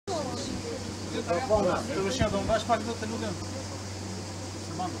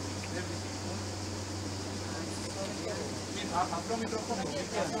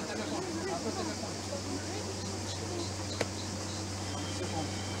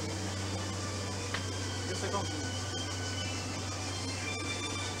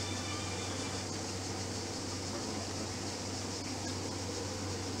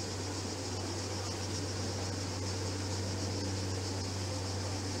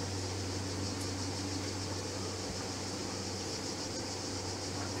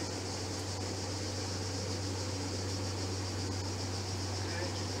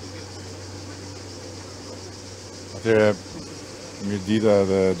Atëre, mirë dita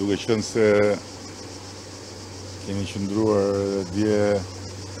dhe duke qenë se keni qëndruar dje,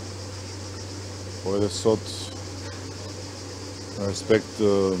 po edhe sot në respekt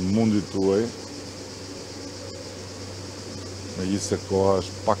të mundit tuaj, megjithëse koha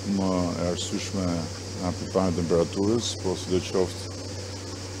është pak më e arsyeshme nga pikpamja e temperaturës, po sidoqoftë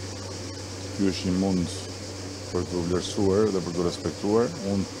ky është një mund për të vlerësuar dhe për të respektuar.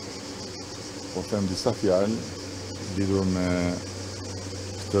 Unë po them disa fjalë lidhur me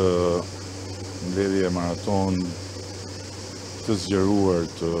këtë mbledhje maraton të zgjeruar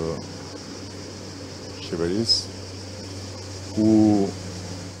të qeverisë, ku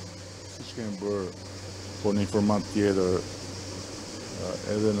siç kemi bërë, po në një format tjetër,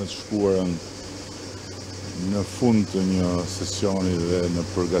 edhe në të shkuarën në fund të një sesioni dhe në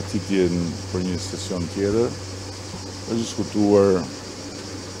përgatitjen për një sesion tjetër, është diskutuar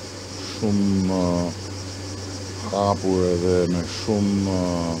shumë hapur edhe me shumë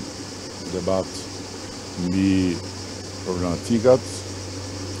debat mbi problematikat.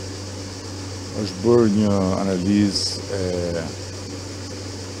 Është bërë një analizë e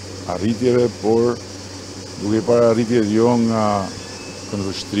arritjeve, por duke parë arritjet jo nga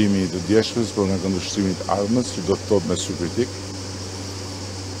këndvështrimi të djeshmës, por nga këndvështrimi të ardhmës, që do të thotë me sy kritik.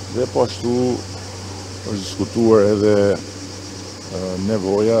 Dhe po ashtu është diskutuar edhe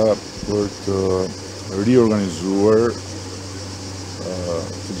nevoja për të riorganizuar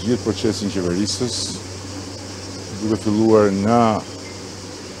të gjithë procesin qeverisës, duke filluar nga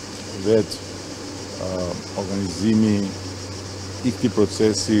vetë organizimi i këtij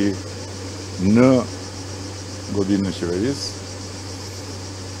procesi në godinën e qeverisë,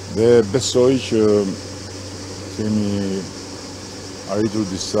 dhe besoj që kemi arritur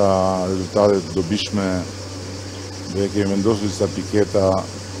disa rezultate të dobishme dhe kemi vendosur disa piketa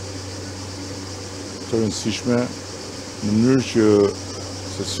të rëndësishme, në mënyrë që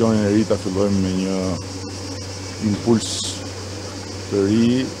sesionin e ri ta fillojmë me një impuls të ri,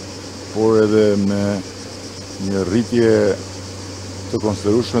 por edhe me një rritje të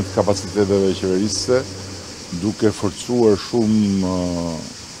konsiderueshme të kapaciteteve qeverisëse, duke forcuar shumë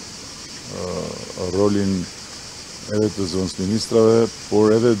rolin edhe të zëvendës ministrave, por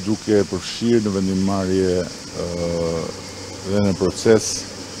edhe duke përfshirë në vendimmarrje dhe në proces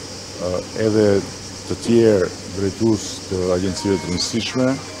edhe të tjerë drejtues të agjencive të rëndësishme,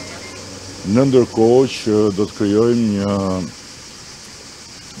 në ndërkohë që do të krijojmë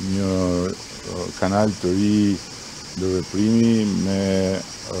një kanal të ri ndërveprimi me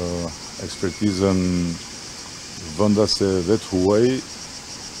ekspertizën vendase dhe të huaj,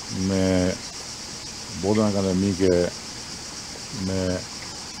 me botën akademike, me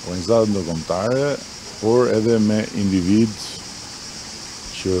organizatat ndërkombëtare, por edhe me individ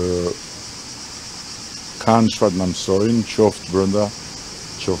që kanë çfarë na mësojnë, qoftë brenda,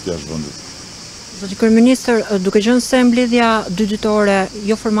 qoftë jashtë vendit. Zoti Kryeministër, duke qenë se mbledhja dy-ditore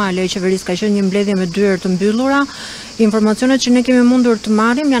jo formale e qeverisë ka qenë një mbledhje me dyert të mbyllura, informacionet që ne kemi mundur të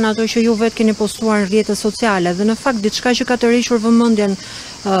marrim janë ato që ju vetë keni postuar në rrjetet sociale, dhe në fakt diçka që ka tërhequr vëmendjen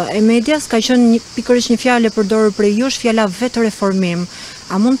e medias ka qenë pikërisht një fjalë e përdorur prej jush, fjala vetë reformim.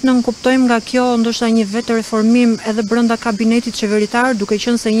 A mund të nënkuptojmë nga kjo ndoshta një vetë reformim edhe brenda kabinetit qeveritar, duke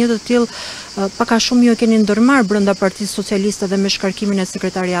qenë se një të tillë pak a shumë ju e keni ndërmarrë brenda Partisë Socialiste dhe me shkarkimin e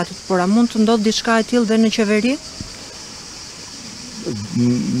sekretariatit, por a mund të ndodhë diçka e tillë dhe në qeveri?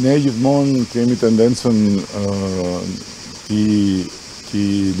 Ne gjithmonë kemi tendencën ti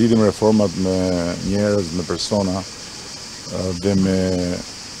lidhim reformat me njerëz, me persona dhe me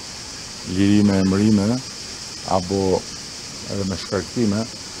lirime e emërime apo edhe me shkarkime,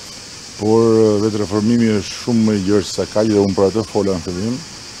 por vetë reformimi është shumë më i gjerë se sa kaq, dhe unë për atë fola në fillim.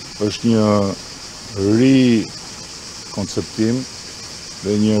 Është një rikonceptim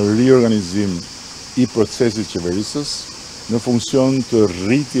dhe një riorganizim i procesit qeverisës në funksion të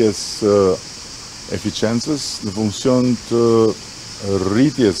rritjes eficiencës, në funksion të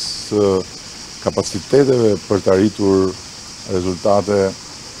rritjes kapaciteteve për të arritur rezultate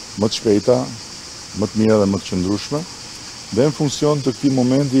më të shpejta, më të mira dhe më të qëndrueshme, dhe në funksion të këtij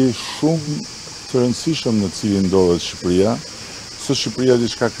momenti shumë të rëndësishëm në cilin ndodhet Shqipëria, së Shqipëria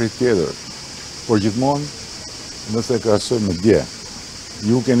diçka krejt tjetër, por gjithmonë nëse e krahasojmë me dje.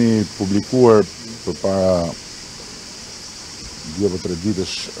 Ju keni publikuar përpara 2 apo 3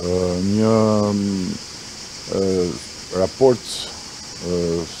 ditësh një raport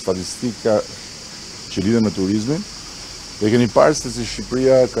statistika që lidhet me turizmin, dhe keni parë se si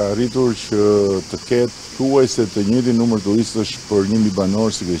Shqipëria ka arritur që të ketë thuajse të njëjtin numër turistësh për 1.000 banor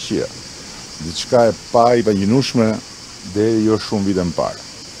si Greqia. Diçka e pagjinueshme deri jo shumë vite më parë.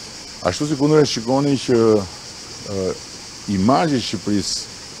 Ashtu si kundër e shikoni që imazhi i Shqipërisë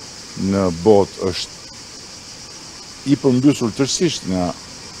në botë është i përmbysur tërësisht nga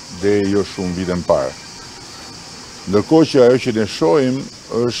deri jo shumë vite më parë. Ndërkohë që ajo që ne shohim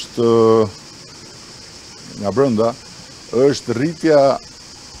është nga brenda, është rritja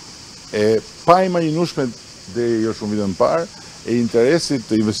e paimagjinueshme deri jo shumë vite më parë e interesit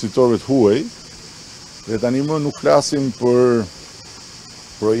të investitorëve të huaj, dhe tani më nuk flasim për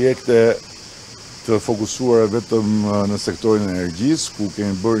projekte të fokusuara vetëm në sektorin e energjisë, ku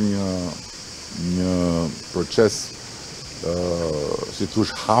kemi bërë një proces si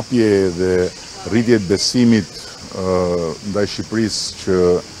thush hapje dhe rritje të besimit ndaj Shqipërisë që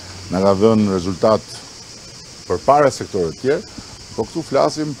na ka dhënë rezultat përpara sektorëve të tjerë, po këtu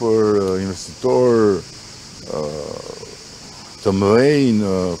flasim për investitorë të mëdhenj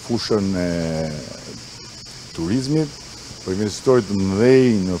në fushën e turizmit, për investitorë të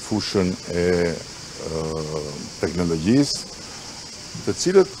mëdhenj në fushën e teknologjisë, të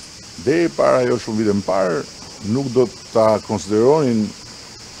cilët deri para jo shumë vite më parë nuk do ta konsideronin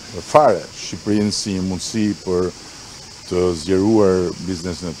fare Shqipërinë si një mundësi për të zgjeruar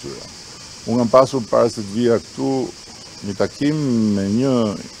biznesin e tyre. Unë kam pasur para se të vija këtu një takim me një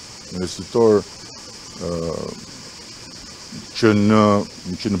investitor që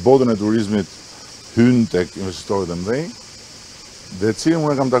në botën e turizmit hyn tek investitorët e mëdhenj, dhe cilin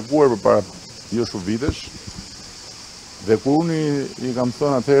unë e kam takuar përpara jo shumë vitesh, dhe kur unë i kam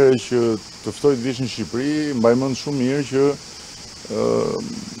thënë atëherë që të ftoj të vish në Shqipëri, mbaj mend shumë mirë që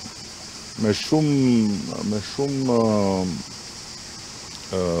me shumë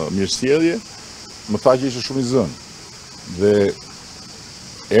mirësjellje më tha që ishte shumë i zënë. Dhe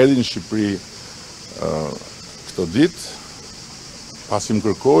erdhi në Shqipëri këto ditë, pasi më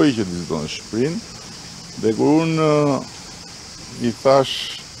kërkoi që të vizitonte Shqipërinë, dhe kur unë i thash,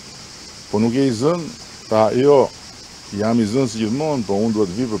 po nuk je i zënë, tha jo, jam i zënë si gjithmonë, po unë duhet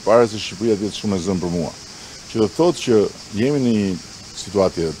të vi përpara se Shqipëria të jetë shumë e zënë për mua. Që do thotë që jemi në një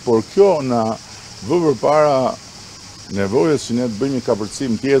situatë tjetër, por kjo na vë përpara nevojës që ne të bëjmë një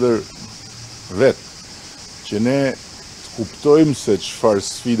kapërcim tjetër vetë, që ne të kuptojmë se çfarë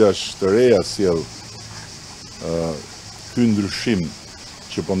sfidash të reja sjell ky ndryshim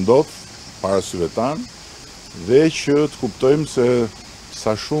që po ndodh para syve tanë, dhe që të kuptojmë se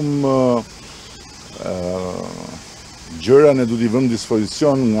sa shumë gjëra ne duhet i vëmë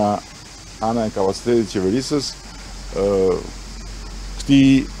dispozicion nga ana e kapacitetit qeverisës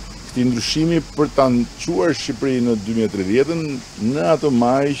këtij ndryshimi për ta nquar Shqipërinë në 2030 në atë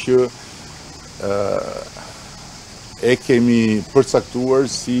maj që e kemi përcaktuar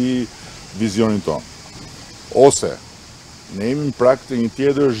si vizionin tonë. Ose ne jemi në prag të një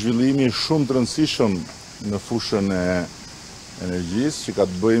tjetër zhvillimi shumë të rëndësishëm në fushën e energjisë që ka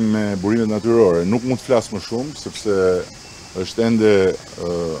të bëjë me burimet natyrore. Nuk mund të flas më shumë sepse është ende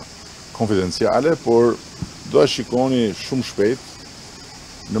konfidenciale, por do ta shikoni shumë shpejt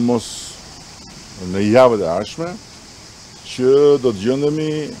në javët e ardhshme që do të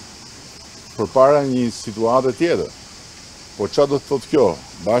gjendemi përpara një situate tjetër. Po çfarë do të thotë kjo?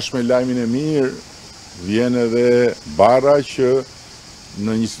 Bashkë me lajmin e mirë vjen edhe barra që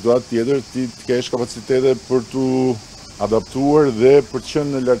në një situatë tjetër ti të kesh kapacitete për të adaptuar dhe për të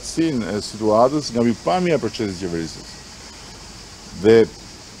qenë në lartësinë e situatës nga pikpamja e procesit qeverisës. Dhe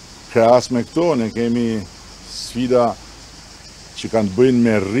krahas me këto ne kemi sfida që kanë të bëjnë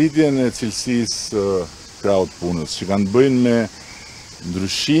me rritjen e cilësisë krahut punës, që kanë të bëjnë me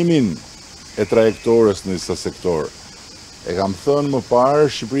ndryshimin e trajektores në disa sektorë. E kam thënë më parë,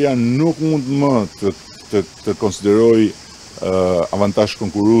 Shqipëria nuk mund më të konsideroj avantazh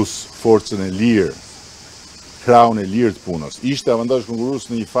konkurrues forcën e lirë, krahun e lirë të punës. Ishte avantazh konkurrues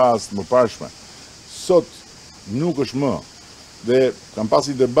në një fazë më parshme. Sot nuk është më. Dhe kam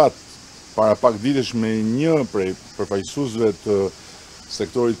pasi debat para pak ditësh me një prej përfaqësuesve të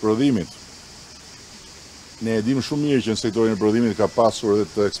sektorit prodhimit. Ne e dim shumë mirë që në sektorin e prodhimit ka pasur dhe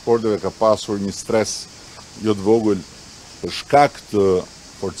të eksporteve ka pasur një stres jo të vogël për shkak të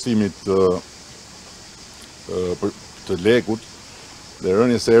forcimit të lekut dhe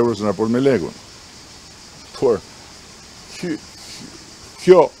rënies së eurës në raport me lekun. Por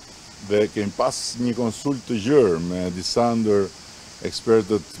kjo dhe kemi pas një konsult të gjerë me disa ndër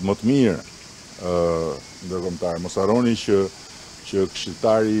ekspertët më të mirë ndërkombëtar. Mos harroni që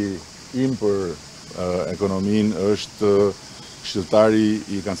këshilltari im për ekonominë është këshilltari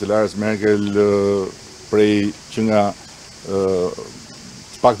i kancelares Merkel prej që nga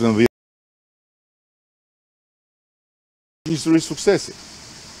të paktën 10 një histori suksesi.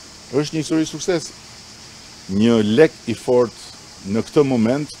 Është një histori suksesi. Një lek i fortë në këtë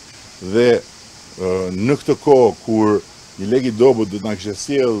moment dhe në këtë kohë kur një lek i dobët do të na kishte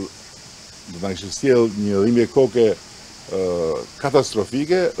sjell një dhimbje koke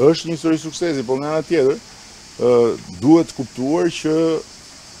katastrofike, është një histori suksesi, por nga ana tjetër duhet kuptuar që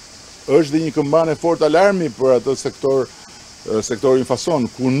është dhe një këmbane fort alarmi për atë sektorin fason,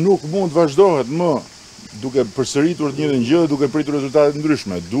 ku nuk mund të vazhdohet më duke përsëritur të njëjtën gjë, duke pritur rezultate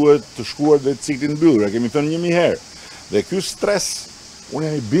ndryshme. Duhet të shkuar dhe ciklin mbyllur, e kemi thënë 1000 herë. Dhe ky stres, unë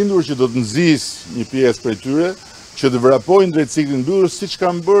jam i bindur që do të nxjisë një pjesë prej tyre që të vrapojnë drejt ciklit mbyllur siç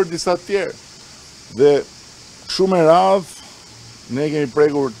kanë bërë disa të tjerë. Dhe shumë e radhë, ne kemi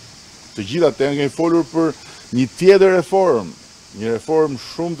prekur të gjitha temat, kemi folur për një tjetër reformë, një reformë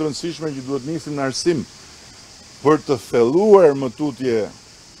shumë të rëndësishme që duhet nisim në arsim për të thelluar më tutje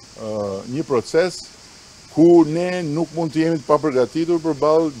një proces ku ne nuk mund të jemi të papërgatitur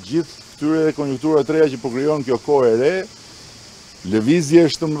përballë gjithë këtyre konjunkturave të reja që po krijon kjo kohë e re, lëvizje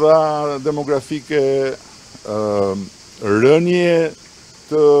të mëdha demografike, rënje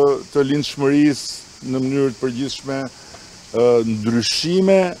të lindshmërisë në mënyrë të përgjithshme,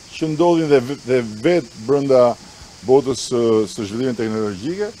 ndryshime që ndodhin dhe vetë brenda botës së zhvillimit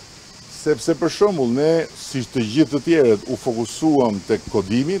teknologjike, sepse për shembull ne, si të gjithë të tjerët, u fokusuam tek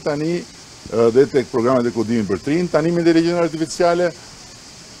kodimi tani dhe tek programet e kodimit për trinj, tani me inteligjencën artificiale,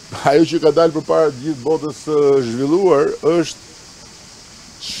 ajo që ka dalë përpara të gjithë botës zhvilluar është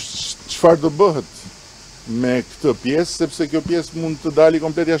çfarë do bëhet me këtë pjesë, sepse kjo pjesë mund të dali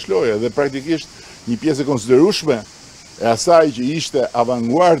komplet jashtë loje dhe praktikisht një pjesë e konsiderueshme e asaj që ishte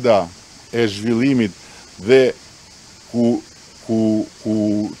avanguarda e zhvillimit dhe ku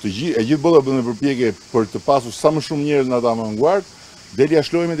e gjithë bota bën përpjekje për të pasur sa më shumë njerëz në atë avanguard, deli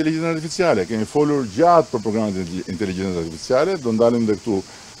jashtë loje me inteligjencën artificiale. Kemi folur gjatë për programet e inteligjencës artificiale, do ndalim dhe këtu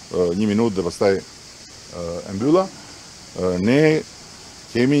 1 minutë dhe pastaj e mbylla. Ne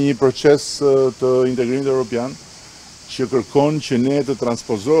kemi një proces të integrimit evropian që kërkon që ne të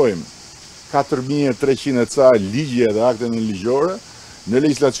transpozojmë 4300 ca ligje dhe akte nënligjore në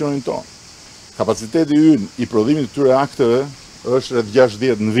legjislacionin tonë. Kapaciteti ynë i prodhimit të këtyre akteve është rreth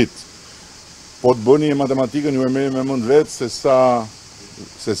 60 në vit. Po të bëni matematikën, ju e merrni me mend vetë se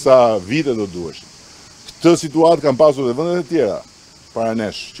sa vite do duheshin. Këtë situatë kanë pasur dhe vendet e tjera para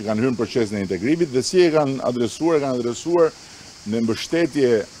nesh që kanë hyrë në procesin e integrimit dhe si e kanë adresuar në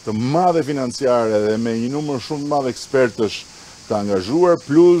mbështetje të madhe financiare dhe me një numër shumë të madh ekspertësh të angazhuar,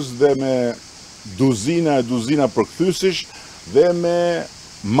 plus dhe me duzina përkthyesish dhe me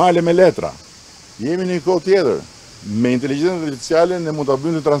male me letra. Jemi në një kohë tjetër. Me inteligjencën artificiale ne mund ta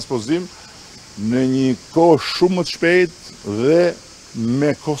bëjmë të transpozim në një kohë shumë më të shpejtë dhe me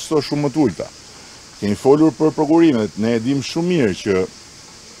kosto shumë më të ulta. Kemi folur për prokurimet, ne e dim shumë mirë që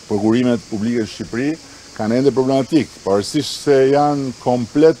prokurimet publike në Shqipëri kanë ende problematik, pavarësisht se janë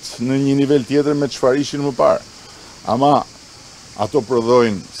komplet në një nivel tjetër me çfarë ishin më parë. Ama ato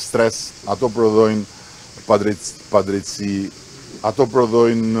prodhojnë stres, ato prodhojnë padrejtësi, ato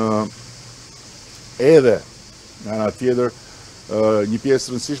prodhojnë edhe nga ana tjetër një pjesë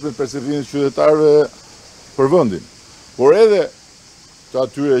rëndësishme të perceptimit të qytetarëve për vendin, por edhe të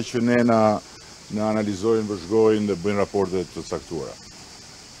atyre që ne na analizojnë, vëzhgojnë dhe bëjnë raporte të caktuara.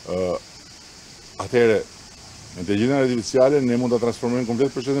 Atëherë, me inteligjencën artificiale ne mund ta transformojmë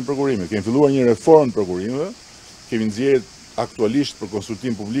komplet procesin e prokurimit. Kemi filluar një reformë prokurimeve, kemi nxjerrë aktualisht për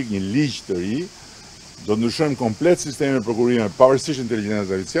konsultim publik një ligj të ri, do të ndryshojmë komplet sistemin e prokurimit pavarësisht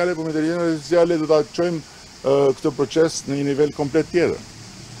inteligjencës artificiale, por me inteligjencën artificiale do ta çojmë këtë proces në një nivel komplet tjetër.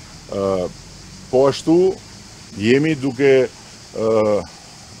 Po ashtu jemi duke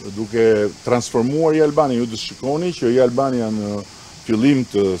transformuar i-Albania. Ju të shikoni që i-Albania në fillim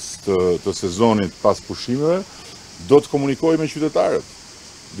të sezonit pas pushimeve do të komunikojë me qytetarët.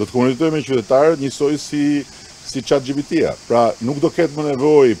 Do të komunikojë me qytetarët njësoj si ChatGPT-a. Pra nuk do ketë më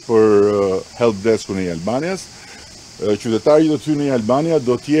nevojë për helpdesk-un e i-Albanias. Qytetari që do të hyjë në i-Albania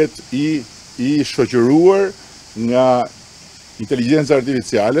do të jetë i shoqëruar nga inteligjenca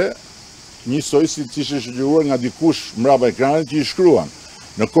artificiale, njësoj si ishte shoqëruar nga dikush mbrapa ekranit që i shkruan.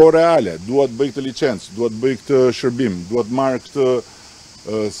 në kohë reale, dua të bëj këtë licencë, dua të bëj këtë shërbim, dua të marr këtë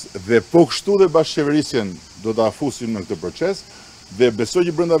dhe po kështu dhe bashkëqeverisjen do ta afusim në këtë proces dhe besoj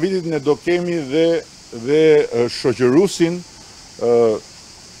që brenda vitit ne do kemi dhe shoqërusin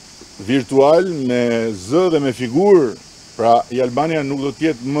virtual me zë dhe me figurë, pra i Albania nuk do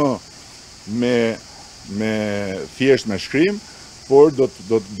të jetë më me thjesht me shkrim, por do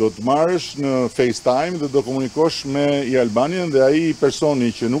të marrësh në FaceTime dhe do komunikosh me i Albanian dhe ai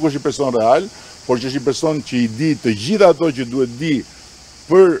personi që nuk është i person real, por që është i person që i di të gjitha ato që duhet di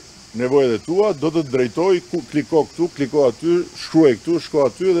për nevojat e tua, do të drejtoj, kliko këtu, kliko aty, shkruaj këtu, shko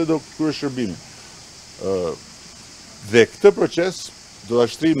aty dhe do kryesh shërbimin. Dhe këtë proces do ta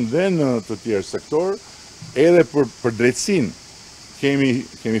shtrim dhe në të tjerë sektor, edhe për drejtësinë.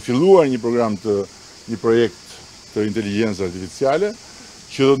 Kemi filluar një projekt të inteligjencës artificiale,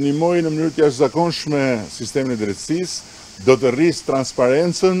 që do të ndihmojë në mënyrë të jashtëzakonshme sistemin e drejtësisë, do të rrisë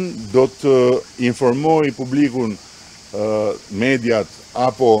transparencën, do të informojë publikun, mediat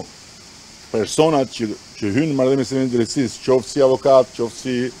apo personat që hynë në marrëdhënie me sistemin e drejtësisë, qoftë si avokat,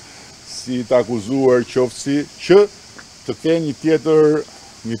 qoftë si të akuzuar, qoftë që të kenë një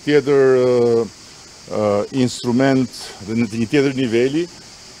tjetër instrument dhe në një tjetër niveli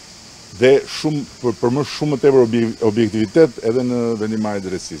dhe për më shumë më tepër objektivitet edhe në vendimarrjen e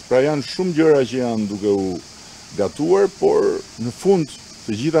drejtësisë. Pra janë shumë gjëra që janë duke u gatuar, por në fund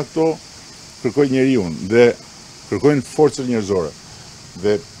të gjitha këto kërkojnë njeriu dhe kërkojnë forcën njerëzore.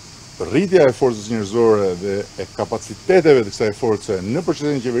 Dhe rritja e forcës njerëzore dhe e kapaciteteve të kësaj force në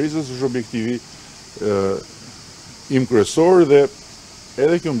procesin e qeverisjes është objektivi im kryesor dhe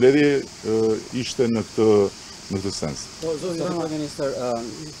edhe kjo mbledhje ishte në këtë sens. Zoti Kryeministër,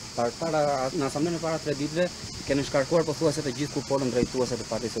 në asamblenë para 3 ditëve keni shkarkuar pothuajse të gjithë kupolën drejtuese të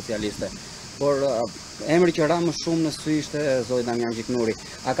Partisë Socialiste. Por emri që ra më shumë në sy ishte zoti Damian Gjiknuri.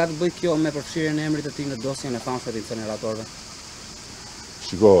 A ka të bëjë kjo me përfshirjen e emrit të tij në dosjen e famshme të inceneratorëve?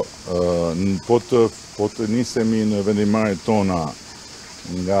 Shiko, po të nisemi në vendimarrjet tona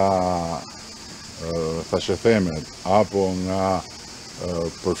nga thashëthemet apo nga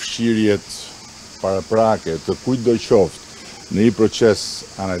përfshirjet paraprake të kujt do qoftë në një proces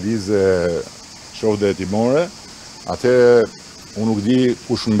analize qoftë dhe hetimore, atëherë unë nuk di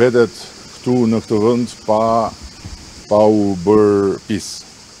kush mbetet këtu në këtë vend pa u bërë pis.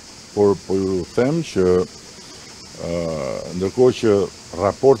 Por po ju them që ndërkohë që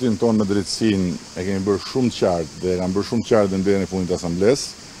raportin tonë me drejtësinë e kemi bërë shumë qartë dhe kanë bërë shumë qartë në mbledhjen e fundit të asamblesë,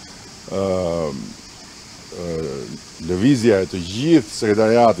 lëvizja e të gjithë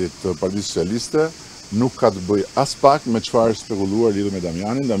sekretariatit të Partisë Socialiste nuk ka të bëjë as pak me çfarë spekuluar lidhur me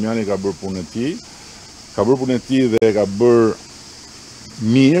Damianin. Damiani ka bërë punën e tij dhe ka bërë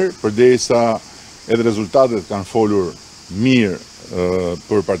mirë, përderisa edhe rezultatet kanë folur mirë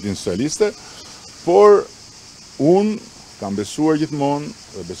për Partinë Socialiste, por unë kam besuar gjithmonë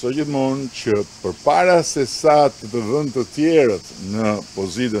dhe besoj gjithmonë që përpara se sa të vënë të tjerët në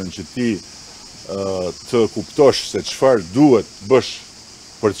pozitën që ti të kuptosh se çfarë duhet bësh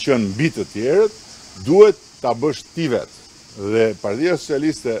për të qenë mbi të tjerët, duhet ta bësh ti vetë. Dhe Partia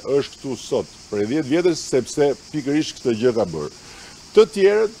Socialiste është këtu sot për 10 vjetësh sepse pikërisht këtë gjë ka bërë. Të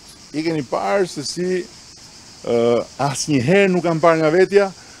tjerët i keni parë se si asnjëherë nuk kanë parë nga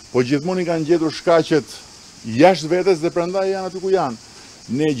vetja, po gjithmonë i kanë gjetur shkaqet jashtë vetes dhe prandaj janë aty ku janë.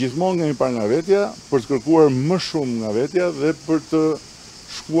 Ne gjithmonë kemi parë nga vetja për të kërkuar më shumë nga vetja dhe për të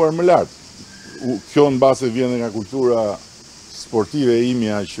shkuar më lart. Kjo në base vjen nga kultura sportive e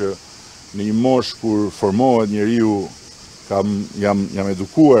imja që në një moshë kur formohet njeriu jam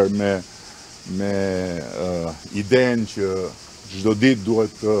edukuar me idenë që çdo ditë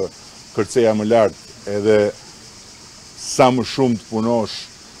duhet të kërceja më lart edhe sa më shumë të punosh,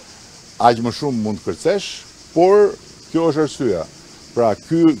 aq më shumë mund të kërcesh, por kjo është arsyeja. Pra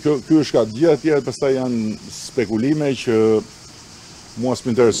ky është ka gjithë të tjerët pastaj janë spekulime që mua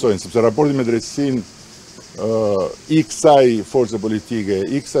s'më interesojnë, sepse raporti me drejtësinë i kësaj force politike,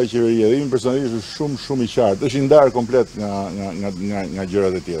 i kësaj qeverie dhe imi personalisht është shumë i qartë, është i ndarë komplet nga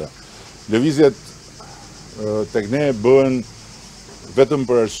gjërat e tjera. Lëvizjet tek ne bëhen vetëm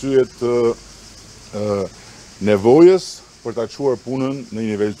për arsye të nevojës për ta çuar punën në një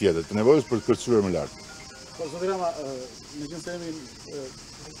nivel tjetër, të nevojës për të kërcyer më lart. Po zoti Rama, në qenë se jemi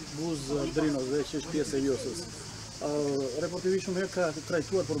buz drinos dhe që është pjesë e josës. Reportivi shumë herë ka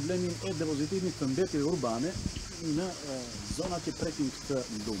trajtuar problemin e depozitimit të mbetjeve urbane në zonat që prekin këtë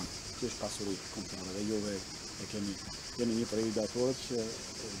lum, që është pasuri kombëtare dhe juve e keni një prej datorët që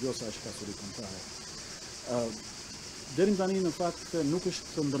josa është pasuri kombëtare. Deri tani në fakt nuk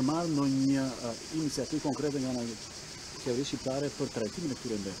është të ndërmarrë ndonjë iniciativë konkrete nga qeverisë shqiptare për trajtimin e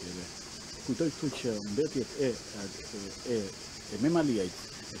këtyre mbetjeve. Kujtoj këtu që mbetjet e Memaliajt,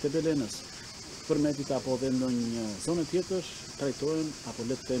 e Tepelenës, Përmetit apo dhe ndonjë zonë tjetër trajtohen apo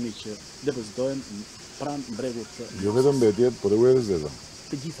le të themi që depozitohen pranë bregut të Jo vetëm mbetjet, por edhe ujë zeza.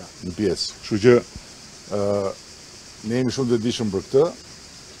 të gjitha. Në pjesë. Kështu që ne jemi shumë të ditshëm për këtë.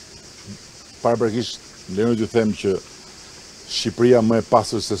 Paraprakisht, lejoni t'ju them që Shqipëria më e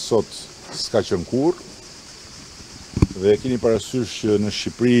pastër se sot s'ka qenë kurrë. Dhe keni parasysh që në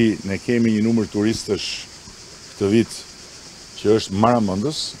Shqipëri ne kemi një numër turistësh këtë vit që është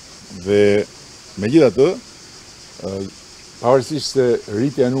maramëndës dhe megjithatë, pavarësisht se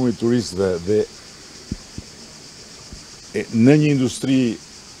rritja e numrit turistëve dhe në një industri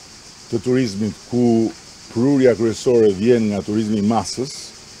të turizmit ku prurja kryesore vjen nga turizmi i masës,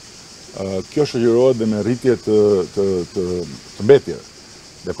 kjo shoqërohet dhe me rritje të mbetjeve.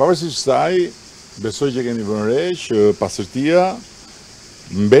 Dhe pavarësisht kësaj, besoj që keni vënë re që pastërtia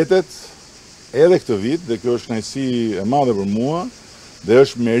mbetet edhe këtë vit, dhe kjo është kënaqësi e madhe për mua, dhe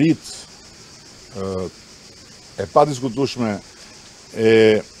është merit e padiskutueshme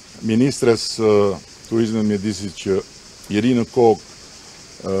e ministres turizmit dhe mjedisit që i ri në kokë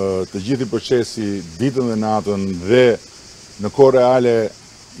të gjithi procesi ditën dhe natën dhe në kohë reale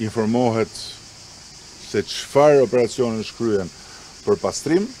informohet se çfarë operacione shkryen për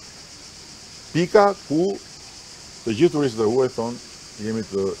pastrim, pika ku të gjithë turistët e huaj thonë jemi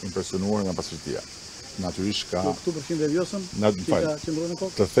të impresionuar nga pastërtia. Natyrisht ka... Këtu përfshin dhe Vjosën, që ka qëndruar në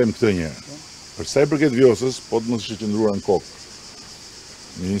kokë? Të them këtë një herë. Për sa i përket Vjosës, po të mos ishte qëndruar në kokë.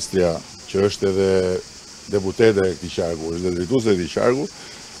 Ministria që është edhe deputete e këtij qarku, është dhe drejtuese e këtij qarku,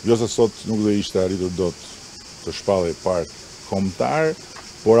 Vjosa sot nuk do ishte arritur dot të shpallej park kombëtar,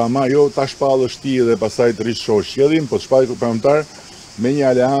 por ama jo ta shpallësh ti dhe pastaj të rish shoh shkëllim, po të shpallej kombëtar me një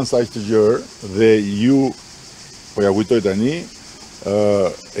aleancë aq të gjerë dhe ju po ja kujtoj tani,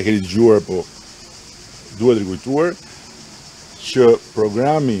 e keni dëgjuar, po duhet rikujtuar që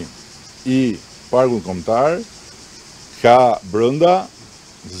programi i parkut kombëtar ka brenda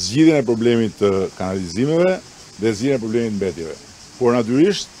zgjidhjen e problemit të kanalizimeve dhe zgjidhjen e problemit të mbetjeve. Por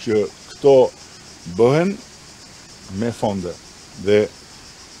natyrisht që këto bëhen me fonde. Dhe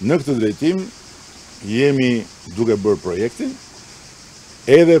në këtë drejtim jemi duke bërë projektin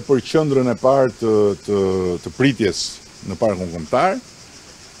edhe për qendrën e parë të pritjes në parkun kombëtar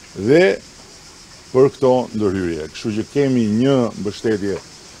dhe për këto ndërhyrje. Kështu që kemi një mbështetje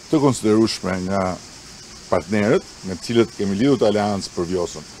të konsiderueshme nga partnerët me të cilët kemi lidhur të aleancë për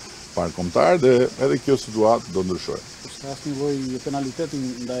Vjosën park kombëtar dhe edhe kjo situatë do ndryshojë. Ka asnjë lloj penaliteti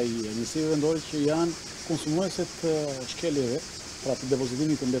ndaj njësive vendore që janë konsumueset të shkeljeve, pra të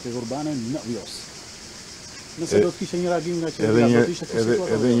depozitimit të mbetjeve urbane në Vjosë. Nëse do të kishte një reagim nga qeveria, do të ishte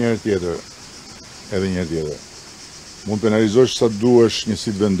kështu. Edhe një herë tjetër. Mund penalizosh sa duash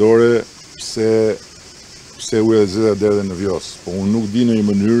njësitë vendore pse ujët e zeza derdhen në Vjosë, po unë nuk di në një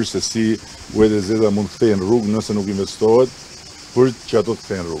mënyrë se si ujët e zeza mund të kthehen rrugë nëse nuk investohet për që ato të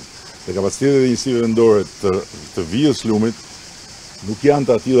kthehen rrugë. Dhe kapacitetet e njësive vendore të vijës lumit nuk janë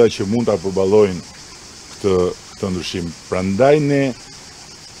të atilla që mund ta përballojnë këtë ndryshim. Prandaj ne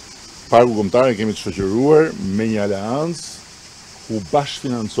parku kombëtar kemi të shoqëruar me një aleancë ku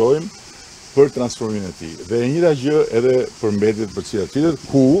bashkëfinancojmë për transformimin e tij. Dhe e njëjta gjë edhe për mbetjet për cilat flitet,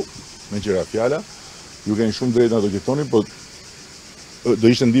 ku me qira fjala, ju keni shumë drejt në ato që thoni, po do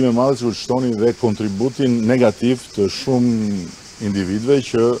ishte ndihmë e madhe që shtoni dhe kontributin negativ të shumë individëve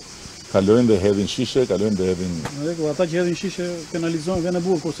që kalojnë dhe hedhin shishe, Ata që hedhin shishe penalizohen vend e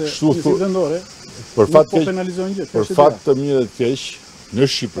burg, kurse njësitë vendore nuk po penalizojnë gjë. Për fat të mirë dhe të keq,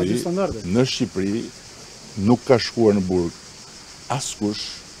 në Shqipëri nuk ka shkuar në burg askush,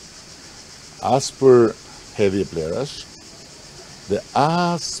 as për hedhje plerash dhe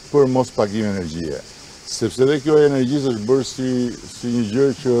as për mos pagim energjie. Sepse dhe kjo e energjisë është bërë si një gjë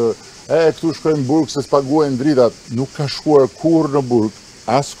që këtu shkojnë në burg se s'paguajnë dritat. Nuk ka shkuar kurrë në burg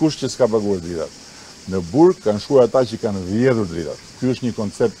askush që s'ka paguar dritat. Në burg kanë shkuar ata që kanë vjedhur dritat. Ky është një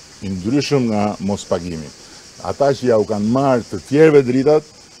koncept i ndryshëm nga mos pagimi. Ata që ja u kanë marrë të tjerëve dritat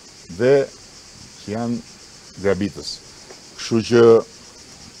dhe që janë grabitës. Kështu që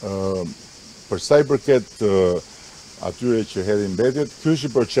për sa i përket atyre që hedhin mbetjet, ky është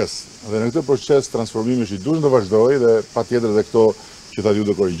i proces. Dhe në këtë proces transformimi është i duhet të vazhdojë dhe patjetër edhe këto që ta ju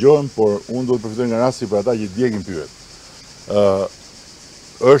do korrigjohen, por unë do të përfitoj nga rasti për ata që djegin pyet.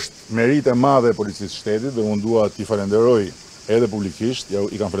 Është merit e madhe e policisë shtetit dhe unë dua t'i falenderoj edhe publikisht,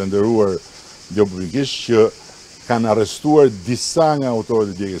 i kanë falenderuar jo publikisht, që kanë arrestuar disa nga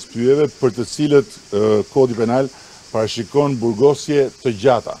autorët e djegjes pyetjeve për të cilët kodi penal parashikon burgosje të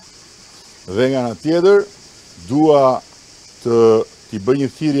gjata. Dhe nga ana tjetër, dua t'i bëj një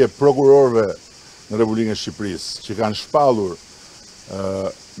thirrje prokurorëve në Republikën e Shqipërisë që kanë shpallur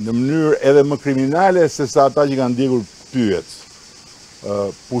në mënyrë edhe më kriminale se sa ata që kanë ndjekur pyet.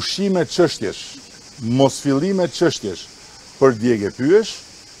 Pushime çështjesh, mos fillime çështjesh për djegje pyesh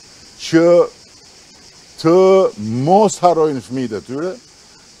që të mos harrojnë fëmijët e tyre,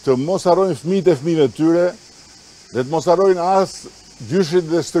 të mos harrojnë fëmijët e fëmijëve të tyre, dhe të mos harrojnë as gjyshit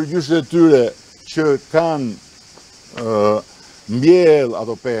dhe stërgjyshit e tyre që kanë mbjell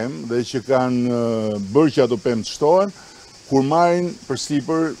ato pemë dhe që kanë bërë që ato pemë të shtohen, kur marrin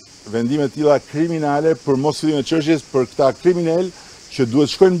përsipër vendime të tilla kriminale për mos fillimin e çështjes për këta kriminal që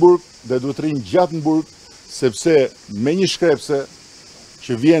duhet shkojnë në burg dhe duhet rrinë gjatë në burg, sepse me një shkrepse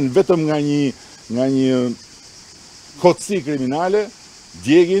që vjen vetëm nga një kotësi kriminale,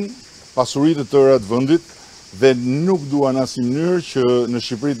 djegin pasuritë të tëra të vendit dhe nuk duan asnjë mënyrë që në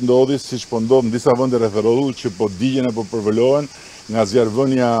Shqipëri të ndodhi siç po ndodh në disa vende rreth rrotull që po digjen apo përvolohen nga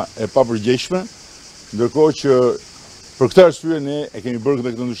zjarrvënia e papërgjegjshme, ndërkohë që për këtë arsye ne e kemi bërë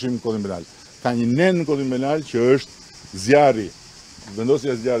këtë ndryshim në Kodin Penal. Ka një nen në Kodin Penal që është zjarri,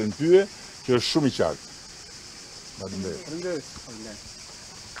 vendosja e zjarrit në pyje, që është shumë i qartë. Faleminderit.